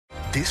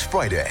This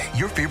Friday,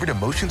 your favorite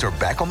emotions are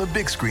back on the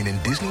big screen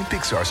in Disney and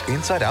Pixar's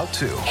Inside Out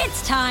 2.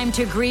 It's time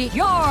to greet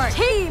your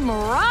Team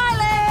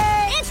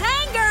Riley. It's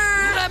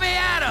anger. Let me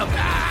at him.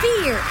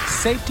 Fear.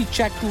 Safety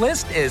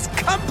checklist is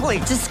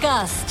complete.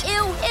 Disgust.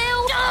 Ew.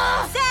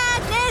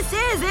 Sadness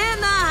is in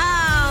the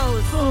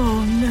house.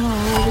 Oh, no.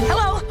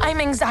 Hello, I'm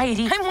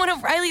anxiety. I'm one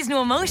of Riley's new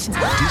emotions.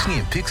 Disney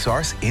and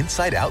Pixar's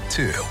Inside Out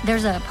 2.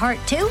 There's a part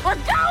 2? We're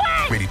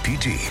going! Rated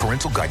PG.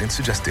 Parental guidance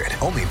suggested.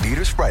 Only in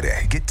theaters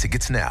Friday. Get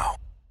tickets now.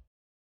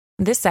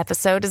 This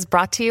episode is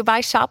brought to you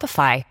by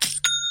Shopify.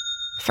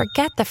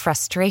 Forget the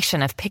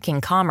frustration of picking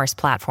commerce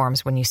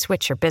platforms when you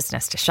switch your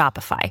business to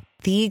Shopify,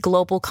 the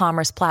global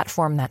commerce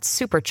platform that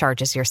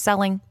supercharges your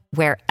selling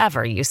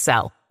wherever you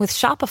sell. With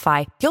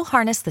Shopify, you'll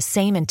harness the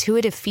same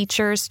intuitive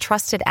features,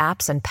 trusted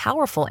apps, and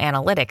powerful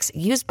analytics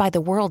used by the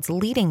world's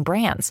leading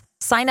brands.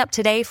 Sign up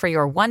today for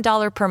your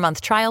 $1 per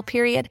month trial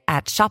period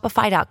at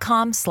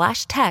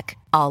shopify.com/tech,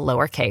 all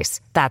lowercase.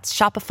 That's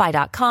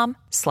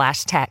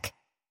shopify.com/tech.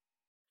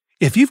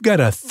 If you've got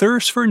a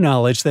thirst for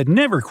knowledge that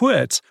never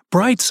quits,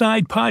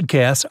 Brightside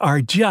Podcasts are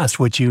just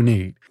what you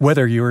need.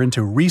 Whether you're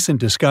into recent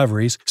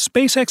discoveries,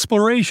 space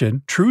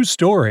exploration, true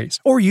stories,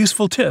 or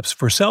useful tips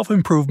for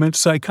self-improvement,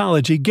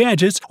 psychology,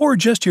 gadgets, or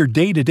just your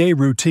day-to-day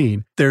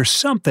routine, there's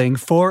something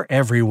for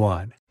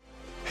everyone.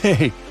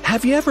 Hey,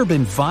 have you ever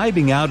been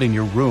vibing out in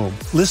your room,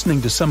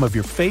 listening to some of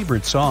your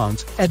favorite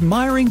songs,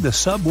 admiring the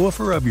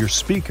subwoofer of your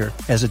speaker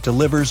as it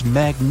delivers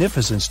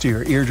magnificence to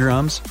your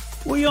eardrums?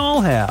 We all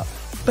have.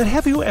 But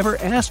have you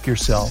ever asked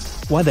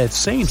yourself why that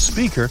same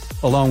speaker,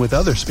 along with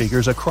other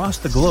speakers across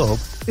the globe,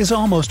 is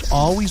almost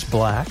always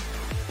black?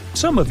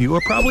 Some of you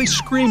are probably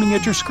screaming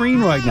at your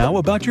screen right now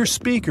about your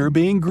speaker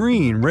being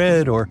green,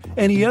 red, or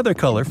any other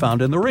color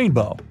found in the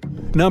rainbow.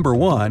 Number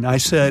 1, I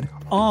said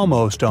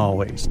almost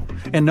always.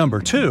 And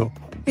number 2,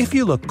 if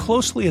you look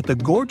closely at the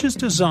gorgeous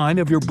design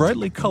of your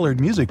brightly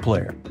colored music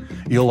player,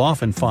 you'll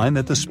often find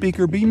that the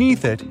speaker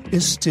beneath it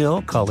is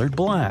still colored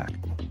black.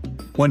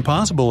 One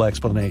possible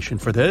explanation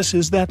for this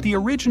is that the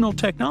original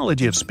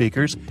technology of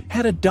speakers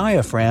had a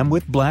diaphragm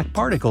with black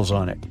particles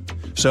on it.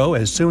 So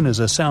as soon as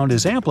a sound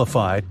is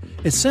amplified,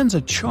 it sends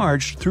a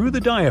charge through the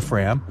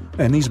diaphragm,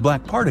 and these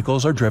black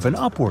particles are driven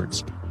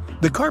upwards.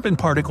 The carbon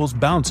particles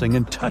bouncing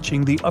and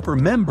touching the upper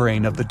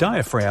membrane of the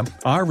diaphragm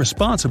are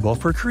responsible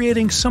for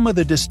creating some of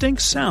the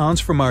distinct sounds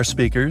from our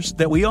speakers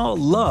that we all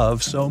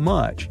love so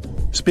much.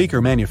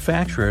 Speaker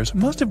manufacturers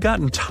must have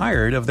gotten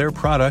tired of their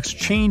products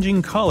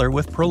changing color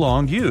with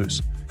prolonged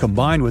use,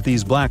 combined with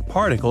these black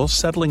particles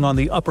settling on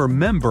the upper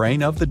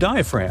membrane of the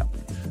diaphragm.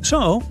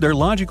 So, their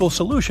logical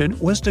solution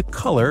was to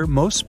color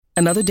most.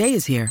 Another day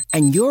is here,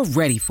 and you're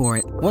ready for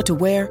it. What to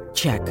wear?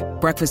 Check.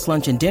 Breakfast,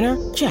 lunch, and dinner?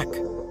 Check.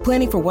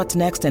 Planning for what's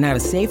next and how to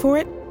save for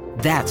it?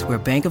 That's where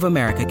Bank of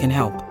America can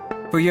help.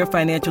 For your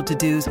financial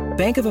to-dos,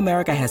 Bank of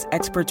America has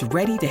experts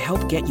ready to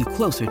help get you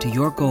closer to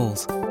your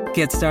goals.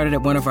 Get started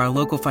at one of our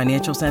local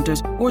financial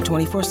centers or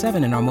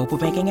 24/7 in our mobile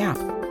banking app.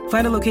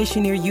 Find a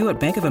location near you at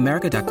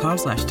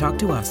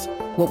bankofamerica.com/talktous.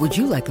 What would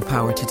you like the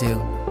power to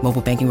do?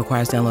 Mobile banking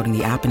requires downloading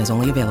the app and is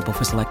only available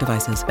for select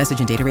devices. Message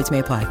and data rates may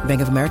apply.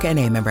 Bank of America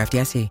N.A., member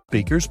FDIC.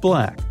 Speakers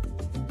black.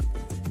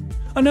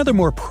 Another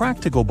more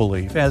practical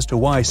belief as to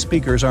why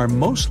speakers are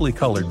mostly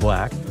colored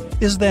black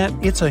is that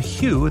it's a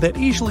hue that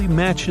easily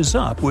matches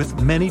up with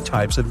many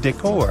types of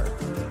decor.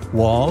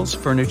 Walls,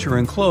 furniture,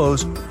 and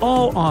clothes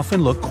all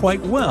often look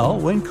quite well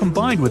when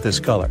combined with this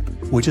color,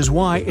 which is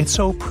why it's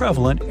so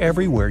prevalent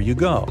everywhere you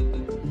go.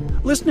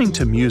 Listening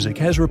to music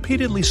has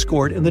repeatedly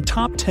scored in the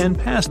top 10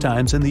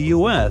 pastimes in the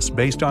U.S.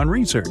 based on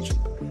research.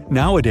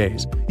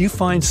 Nowadays, you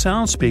find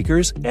sound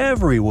speakers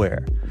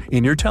everywhere.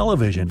 In your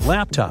television,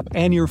 laptop,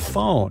 and your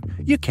phone.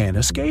 You can't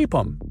escape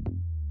them.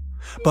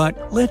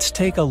 But let's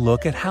take a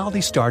look at how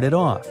they started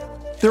off.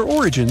 Their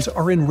origins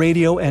are in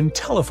radio and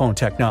telephone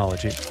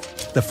technology.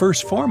 The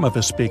first form of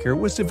a speaker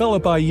was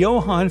developed by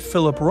Johann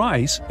Philipp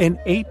Reis in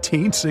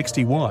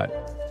 1861.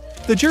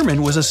 The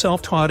German was a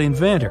self-taught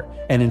inventor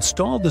and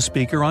installed the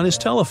speaker on his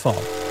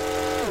telephone.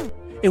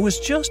 It was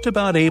just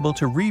about able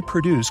to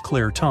reproduce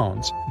clear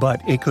tones,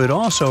 but it could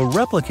also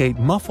replicate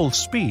muffled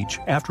speech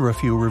after a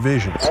few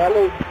revisions.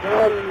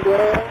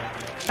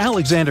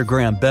 Alexander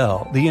Graham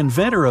Bell, the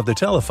inventor of the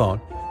telephone,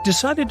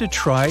 decided to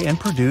try and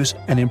produce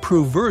an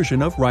improved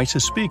version of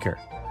Reis's speaker.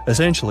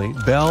 Essentially,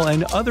 Bell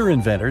and other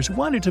inventors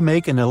wanted to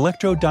make an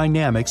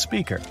electrodynamic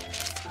speaker.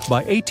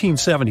 By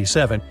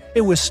 1877,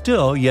 it was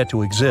still yet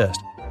to exist,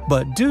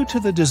 but due to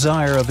the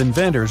desire of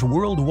inventors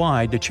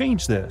worldwide to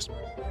change this,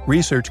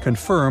 research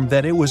confirmed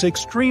that it was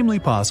extremely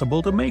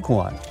possible to make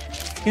one.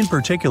 In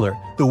particular,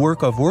 the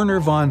work of Werner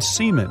von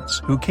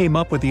Siemens, who came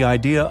up with the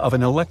idea of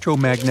an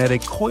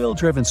electromagnetic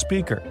coil-driven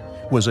speaker,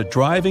 was a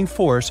driving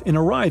force in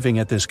arriving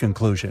at this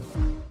conclusion.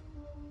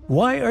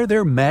 Why are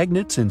there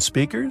magnets in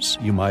speakers,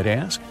 you might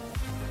ask?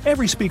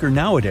 Every speaker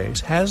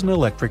nowadays has an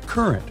electric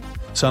current,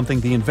 something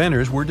the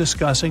inventors were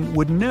discussing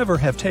would never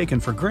have taken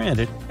for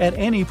granted at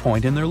any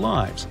point in their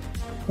lives.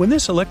 When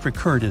this electric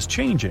current is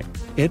changing,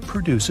 it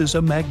produces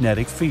a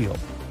magnetic field.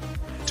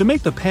 To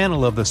make the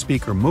panel of the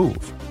speaker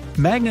move,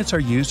 Magnets are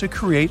used to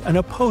create an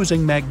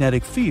opposing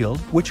magnetic field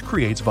which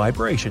creates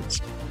vibrations.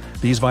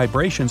 These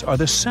vibrations are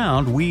the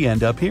sound we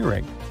end up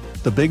hearing.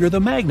 The bigger the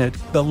magnet,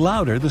 the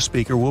louder the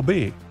speaker will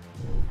be.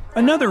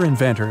 Another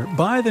inventor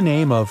by the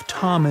name of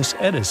Thomas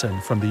Edison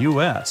from the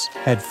US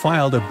had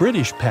filed a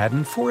British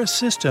patent for a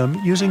system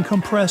using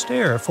compressed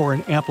air for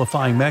an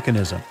amplifying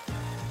mechanism.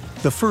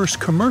 The first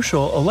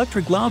commercial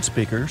electric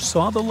loudspeaker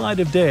saw the light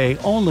of day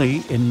only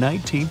in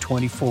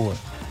 1924.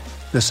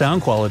 The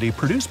sound quality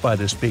produced by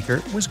this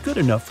speaker was good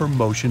enough for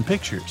motion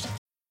pictures.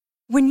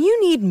 When you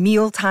need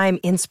mealtime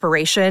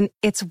inspiration,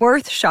 it's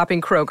worth shopping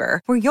Kroger,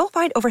 where you'll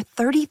find over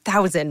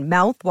 30,000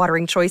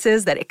 mouth-watering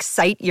choices that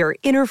excite your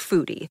inner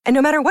foodie. And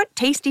no matter what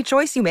tasty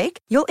choice you make,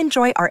 you'll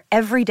enjoy our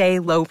everyday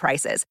low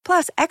prices,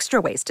 plus extra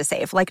ways to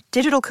save, like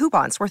digital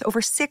coupons worth over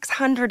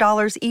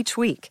 $600 each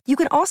week. You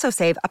can also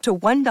save up to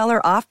 $1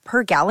 off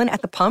per gallon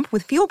at the pump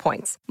with fuel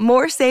points.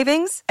 More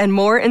savings and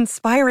more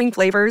inspiring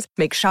flavors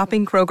make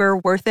shopping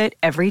Kroger worth it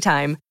every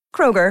time.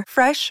 Kroger,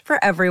 fresh for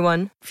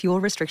everyone.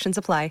 Fuel restrictions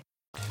apply.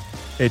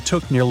 It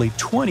took nearly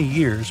 20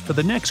 years for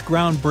the next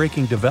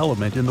groundbreaking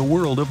development in the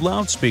world of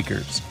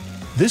loudspeakers.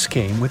 This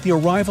came with the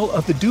arrival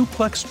of the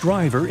duplex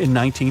driver in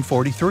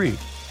 1943.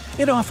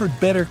 It offered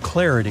better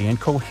clarity and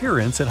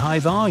coherence at high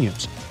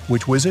volumes,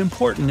 which was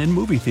important in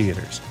movie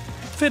theaters.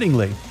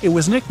 Fittingly, it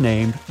was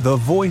nicknamed the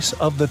voice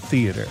of the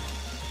theater.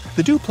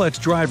 The duplex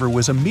driver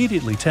was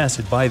immediately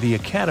tested by the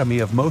Academy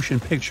of Motion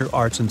Picture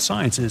Arts and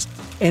Sciences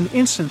and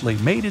instantly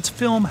made its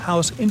film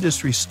house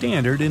industry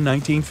standard in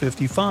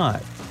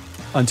 1955.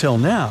 Until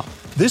now,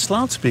 this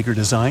loudspeaker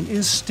design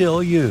is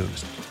still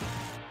used.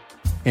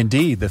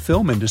 Indeed, the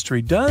film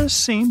industry does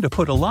seem to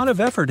put a lot of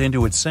effort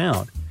into its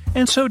sound,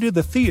 and so do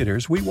the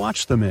theaters we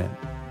watch them in.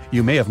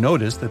 You may have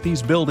noticed that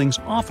these buildings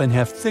often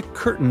have thick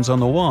curtains on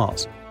the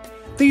walls.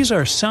 These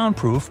are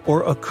soundproof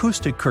or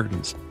acoustic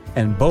curtains,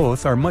 and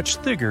both are much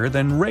thicker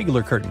than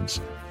regular curtains.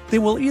 They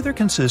will either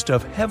consist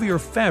of heavier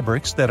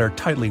fabrics that are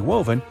tightly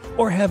woven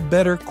or have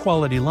better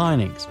quality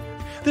linings.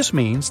 This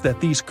means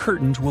that these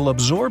curtains will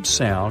absorb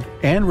sound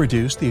and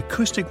reduce the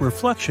acoustic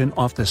reflection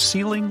off the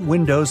ceiling,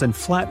 windows, and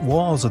flat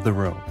walls of the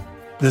room.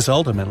 This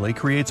ultimately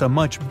creates a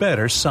much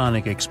better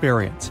sonic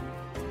experience.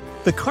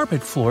 The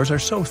carpet floors are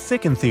so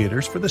thick in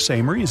theaters for the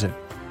same reason.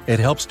 It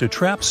helps to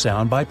trap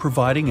sound by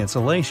providing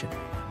insulation.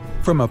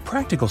 From a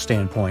practical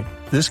standpoint,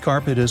 this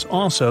carpet is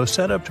also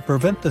set up to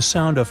prevent the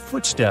sound of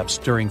footsteps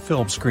during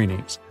film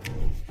screenings.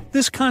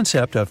 This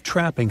concept of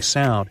trapping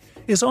sound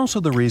is also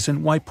the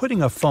reason why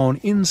putting a phone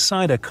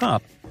inside a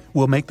cup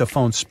will make the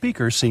phone's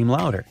speaker seem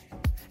louder.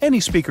 Any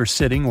speaker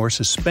sitting or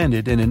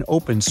suspended in an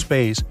open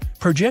space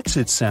projects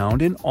its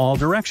sound in all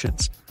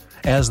directions.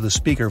 As the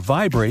speaker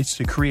vibrates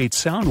to create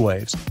sound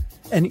waves,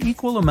 an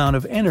equal amount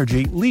of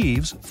energy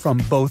leaves from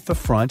both the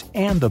front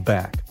and the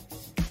back.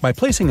 By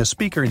placing a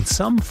speaker in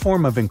some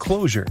form of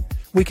enclosure,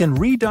 we can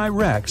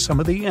redirect some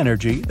of the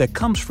energy that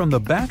comes from the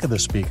back of the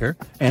speaker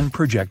and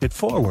project it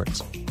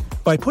forwards.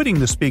 By putting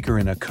the speaker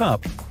in a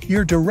cup,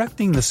 you're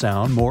directing the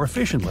sound more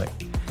efficiently.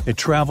 It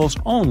travels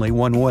only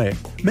one way,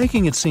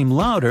 making it seem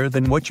louder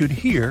than what you'd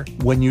hear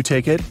when you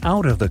take it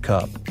out of the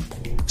cup.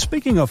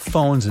 Speaking of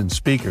phones and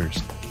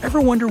speakers, ever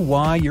wonder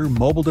why your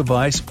mobile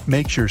device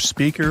makes your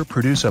speaker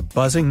produce a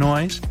buzzing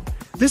noise?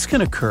 This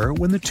can occur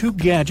when the two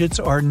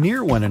gadgets are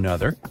near one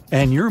another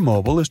and your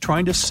mobile is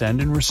trying to send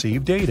and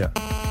receive data.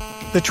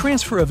 The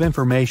transfer of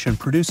information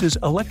produces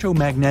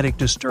electromagnetic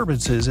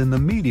disturbances in the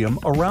medium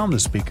around the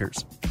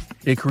speakers.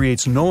 It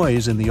creates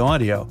noise in the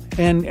audio,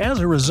 and as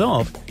a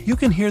result, you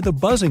can hear the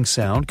buzzing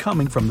sound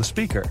coming from the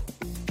speaker.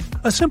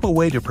 A simple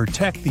way to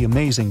protect the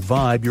amazing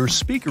vibe your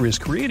speaker is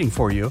creating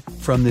for you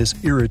from this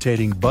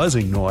irritating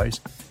buzzing noise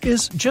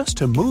is just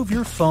to move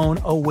your phone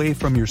away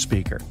from your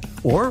speaker,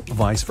 or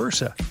vice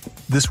versa.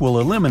 This will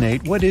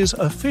eliminate what is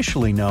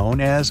officially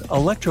known as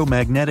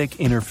electromagnetic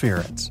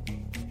interference.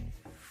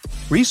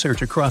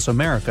 Research across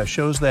America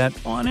shows that,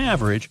 on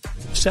average,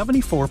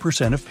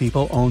 74% of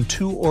people own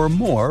 2 or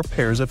more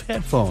pairs of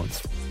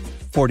headphones.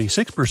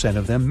 46%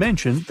 of them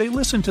mentioned they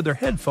listen to their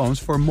headphones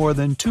for more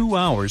than 2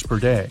 hours per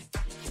day.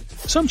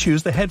 Some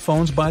choose the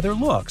headphones by their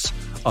looks,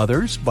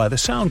 others by the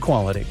sound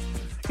quality.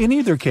 In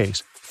either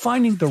case,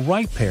 finding the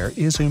right pair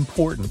is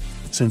important,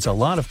 since a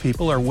lot of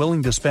people are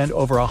willing to spend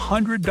over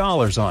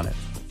 $100 on it.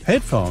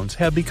 Headphones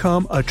have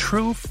become a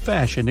true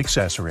fashion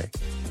accessory.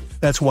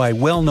 That's why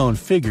well-known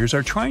figures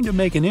are trying to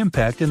make an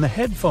impact in the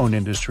headphone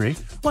industry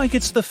like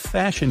it's the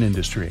fashion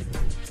industry.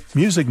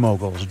 Music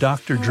moguls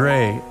Dr.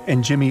 Dre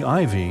and Jimmy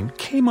Iovine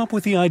came up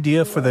with the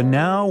idea for the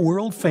now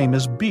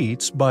world-famous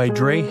Beats by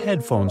Dre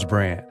headphones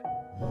brand.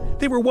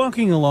 They were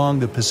walking along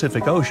the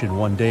Pacific Ocean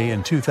one day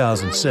in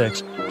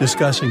 2006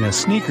 discussing a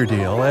sneaker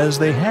deal as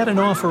they had an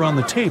offer on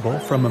the table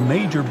from a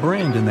major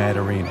brand in that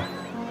arena.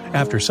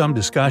 After some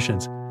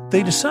discussions,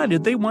 they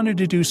decided they wanted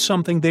to do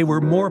something they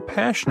were more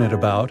passionate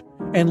about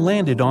and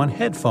landed on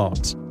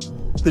headphones.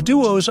 The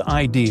duo's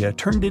idea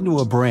turned into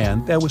a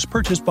brand that was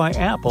purchased by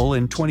Apple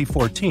in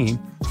 2014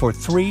 for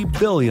 $3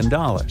 billion.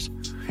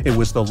 It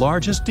was the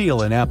largest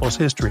deal in Apple's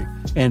history,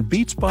 and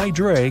Beats by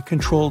Dre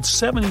controlled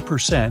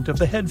 70% of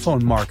the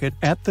headphone market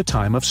at the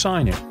time of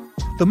signing.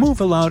 The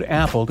move allowed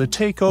Apple to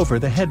take over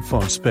the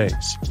headphone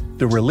space.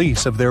 The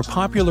release of their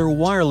popular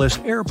wireless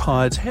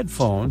AirPods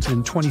headphones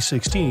in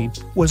 2016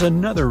 was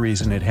another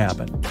reason it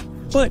happened.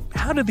 But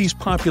how do these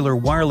popular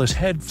wireless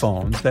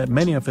headphones that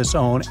many of us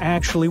own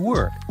actually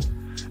work?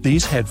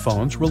 These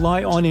headphones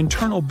rely on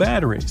internal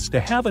batteries to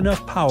have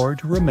enough power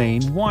to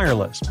remain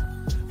wireless.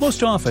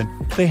 Most often,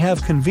 they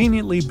have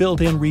conveniently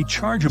built-in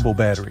rechargeable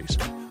batteries,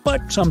 but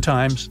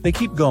sometimes they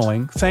keep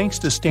going thanks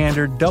to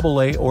standard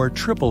AA or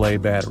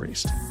AAA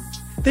batteries.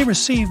 They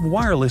receive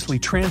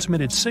wirelessly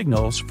transmitted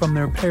signals from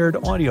their paired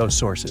audio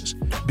sources,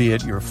 be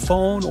it your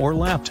phone or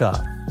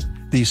laptop.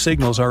 These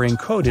signals are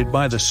encoded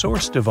by the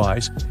source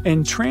device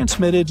and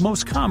transmitted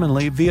most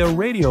commonly via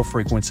radio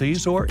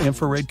frequencies or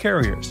infrared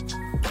carriers.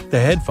 The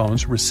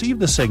headphones receive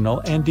the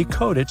signal and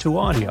decode it to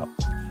audio.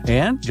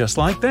 And just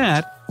like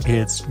that,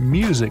 it's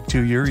music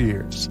to your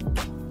ears.